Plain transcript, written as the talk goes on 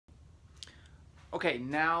Okay,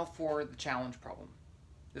 now for the challenge problem.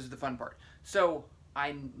 This is the fun part. So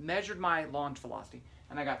I measured my launch velocity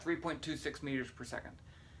and I got 3.26 meters per second.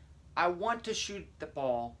 I want to shoot the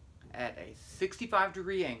ball at a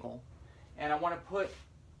 65-degree angle, and I want to put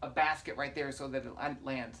a basket right there so that it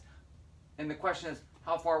lands. And the question is,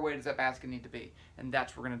 how far away does that basket need to be? And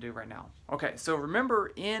that's what we're going to do right now. Okay, so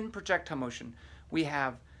remember, in projectile motion, we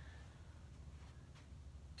have,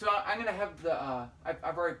 so I'm going to have the,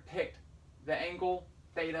 I've already picked the angle,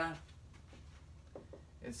 theta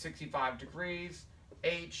is 65 degrees,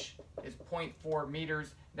 h is 0.4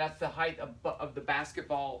 meters. That's the height of the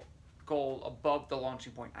basketball goal above the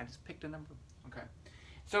launching point. I just picked a number. Okay.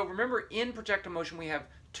 So remember, in projectile motion, we have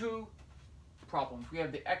two problems. We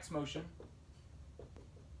have the x motion,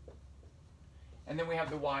 and then we have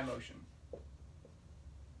the y motion.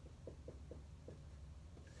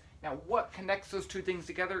 Now, what connects those two things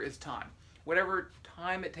together is time. Whatever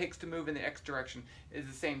time it takes to move in the x direction is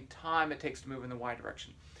the same time it takes to move in the y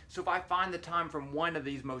direction. So if I find the time from one of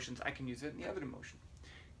these motions, I can use it in the other motion.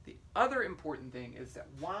 The other important thing is that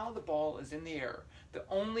while the ball is in the air, the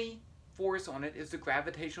only force on it is the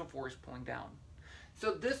gravitational force pulling down.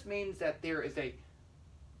 So this means that there is a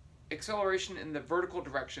acceleration in the vertical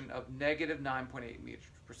direction of negative 9.8 meters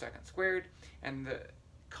per second squared, and the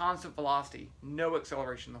constant velocity, no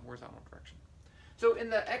acceleration in the horizontal direction. So in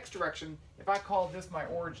the x direction, if I call this my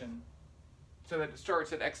origin, so that it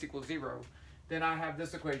starts at x equals 0, then I have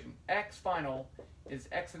this equation. X final is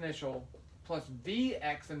x initial plus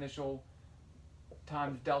vx initial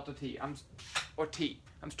times delta t, or t.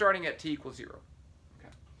 I'm starting at t equals 0.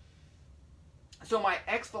 Okay. So my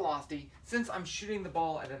x velocity, since I'm shooting the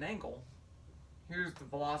ball at an angle, here's the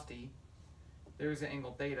velocity, there's the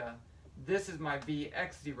angle theta, this is my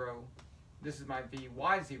vx0, this is my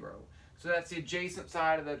vy0. So that's the adjacent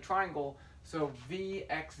side of the triangle. So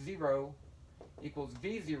vx0 equals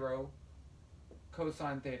v0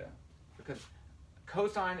 cosine theta, because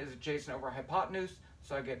cosine is adjacent over hypotenuse,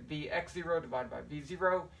 so I get vx0 divided by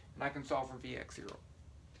v0, and I can solve for vx0.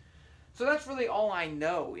 So that's really all I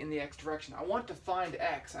know in the x direction. I want to find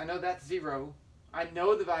x. I know that's 0. I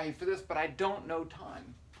know the value for this, but I don't know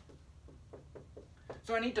time.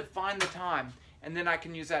 So I need to find the time, and then I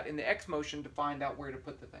can use that in the x motion to find out where to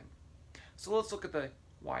put the thing. So let's look at the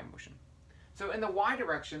y motion. So in the y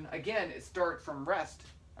direction, again, it starts from rest.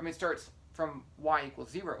 It starts from y equals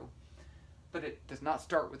 0, but it does not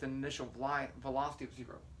start with an initial velocity of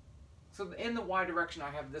 0. So in the y direction, I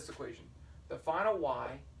have this equation. The final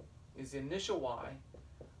y is the initial y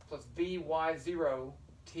plus vy0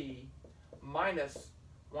 t minus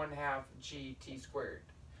 1/2 gt squared.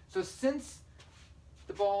 So since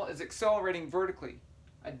the ball is accelerating vertically,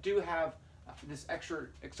 I do have this extra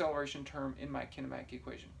acceleration term in my kinematic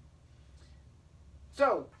equation.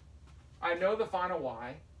 So I know the final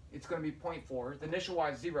y, it's going to be 0.4. The initial y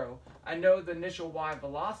is 0. I know the initial y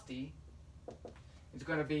velocity is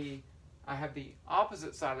going to be, I have the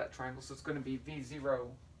opposite side of that triangle, so it's going to be v0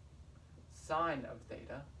 sine of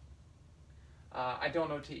theta. I don't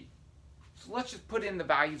know t. So let's just put in the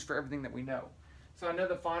values for everything that we know. So I know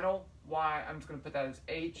the final y, I'm just going to put that as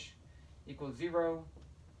h equals 0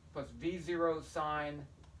 plus v0 sine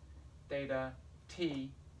theta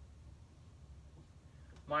t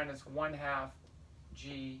minus 1/2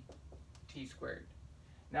 g t squared.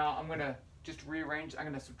 Now I'm going to just rearrange. I'm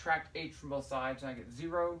going to subtract h from both sides, and I get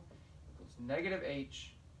 0 equals negative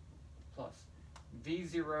h plus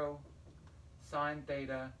v0 sine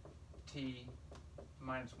theta t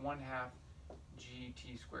minus 1/2 g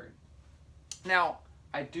t squared. Now,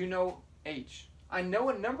 I do know h. I know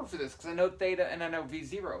a number for this because I know theta and I know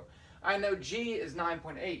v0. I know g is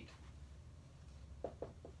 9.8.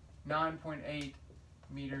 9.8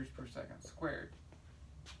 meters per second squared.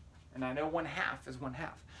 And I know 1/2 is 1/2.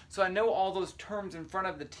 So I know all those terms in front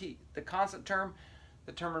of the t. The constant term,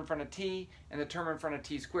 the term in front of t, and the term in front of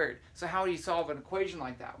t squared. So how do you solve an equation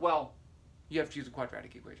like that? Well, you have to use a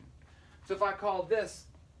quadratic equation. So if I call this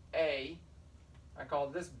a, I call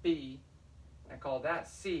this b, I call that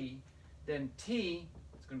c, then t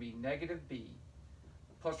is going to be negative b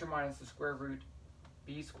plus or minus the square root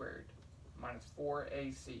b squared minus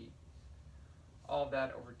 4ac, all of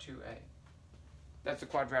that over 2a. That's a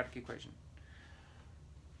quadratic equation.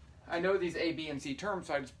 I know these a, b, and c terms,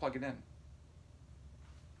 so I just plug it in.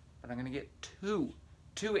 But I'm going to get two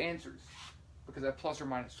answers because I have plus or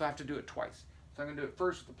minus, so I have to do it twice. So I'm going to do it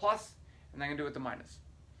first with the plus, and then I'm going to do it with the minus.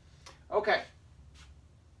 Okay,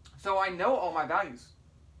 so I know all my values.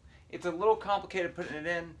 It's a little complicated putting it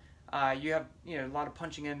in. You have a lot of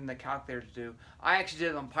punching in the calculator to do. I actually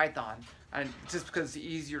did it on Python, and just because it's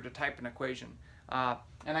easier to type an equation.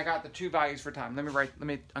 And I got the two values for time. I'm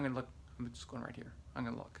gonna look, I'm just going right here. I'm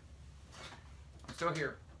gonna look. I'm still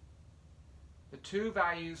here. The two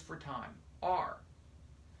values for time are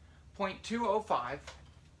 0.205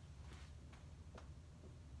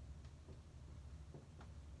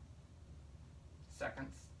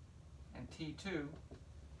 seconds and T2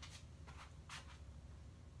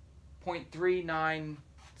 0.397,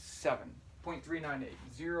 0.398,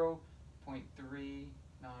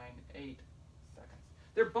 0.398 seconds.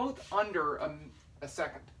 They're both under a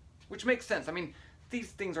second, which makes sense. I mean, these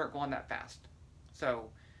things aren't going that fast. So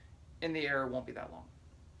in the air, it won't be that long.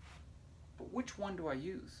 But which one do I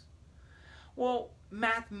use? Well,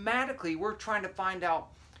 mathematically, we're trying to find out,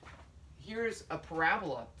 here's a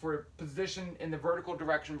parabola for position in the vertical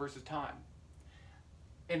direction versus time.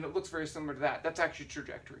 And it looks very similar to that. That's actually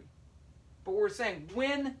trajectory. But we're saying,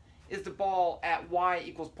 when is the ball at y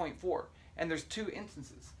equals 0.4? And there's two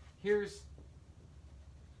instances. Here's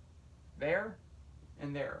there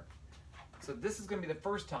and there. So this is going to be the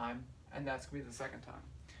first time, and that's going to be the second time.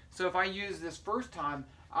 So if I use this first time,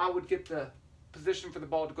 I would get the position for the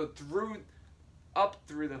ball to go up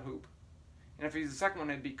through the hoop. And if I use the second one,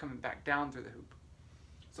 it'd be coming back down through the hoop.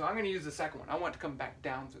 So I'm going to use the second one. I want it to come back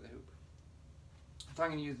down through the hoop. So I'm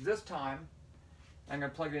going to use this time. I'm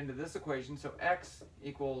going to plug it into this equation. So x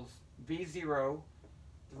equals v0,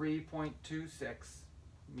 3.26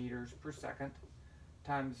 meters per second,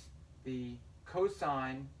 times the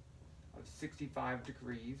cosine of 65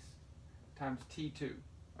 degrees, times t2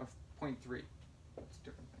 of 0.3. That's a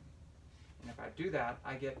different thing. And if I do that,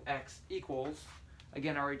 I get x equals,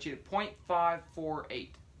 again, I already cheated,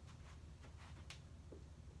 0.548.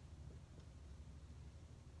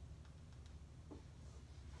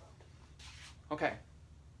 Okay,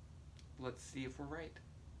 let's see if we're right.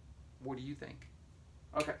 What do you think?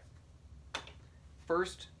 Okay,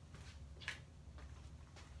 first,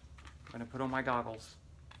 I'm going to put on my goggles.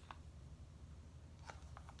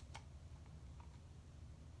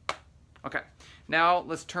 Okay, now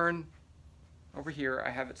let's turn over here. I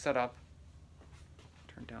have it set up.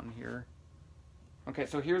 Turn down here. Okay,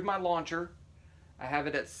 so here's my launcher. I have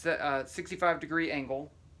it at 65-degree angle.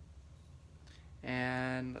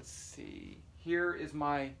 And let's see. Here is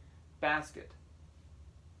my basket.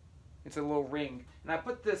 It's a little ring. And I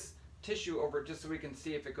put this tissue over it just so we can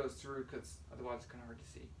see if it goes through, because otherwise it's kind of hard to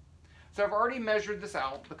see. So I've already measured this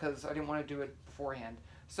out because I didn't want to do it beforehand.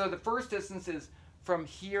 So the first distance is from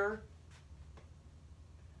here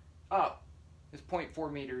up is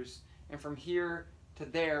 0.4 meters. And from here to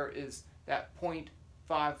there is that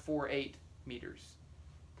 0.548 meters.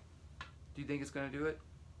 Do you think it's going to do it?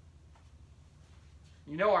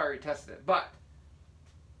 You know I already tested it,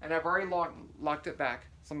 and I've already locked it back.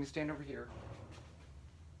 So let me stand over here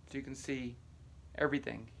so you can see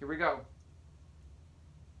everything. Here we go.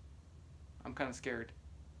 I'm kind of scared.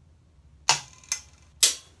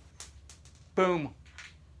 Boom.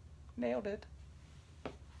 Nailed it.